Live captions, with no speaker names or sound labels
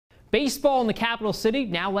Baseball in the capital city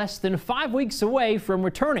now less than 5 weeks away from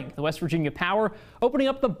returning. The West Virginia Power opening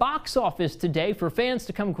up the box office today for fans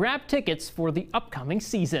to come grab tickets for the upcoming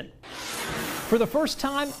season. For the first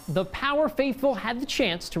time, the Power faithful had the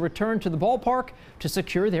chance to return to the ballpark to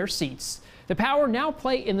secure their seats. The Power now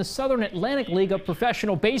play in the Southern Atlantic League of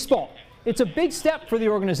Professional Baseball. It's a big step for the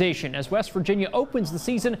organization as West Virginia opens the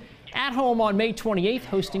season at home on May 28th,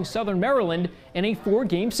 hosting Southern Maryland in a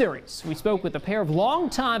 4-game series. We spoke with a pair of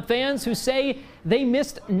longtime fans who say they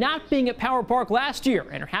missed not being at Power Park last year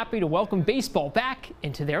and are happy to welcome baseball back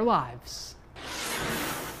into their lives.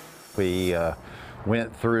 We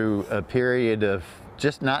went through a period of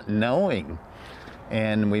just not knowing,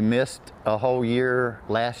 and we missed a whole year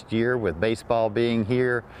last year with baseball being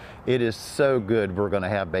here. It is so good we're going to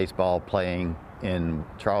have baseball playing in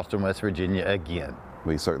Charleston, West Virginia again.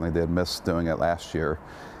 We certainly did miss doing it last year,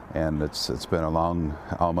 and it's been a long,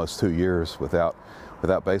 almost 2 years without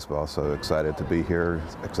baseball. So excited to be here,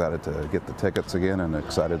 excited to get the tickets again, and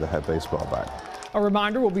excited to have baseball back. A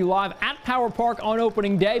reminder, we'll be live at Power Park on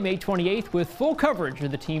opening day, May 28th, with full coverage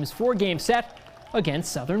of the team's 4-game set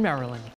against Southern Maryland.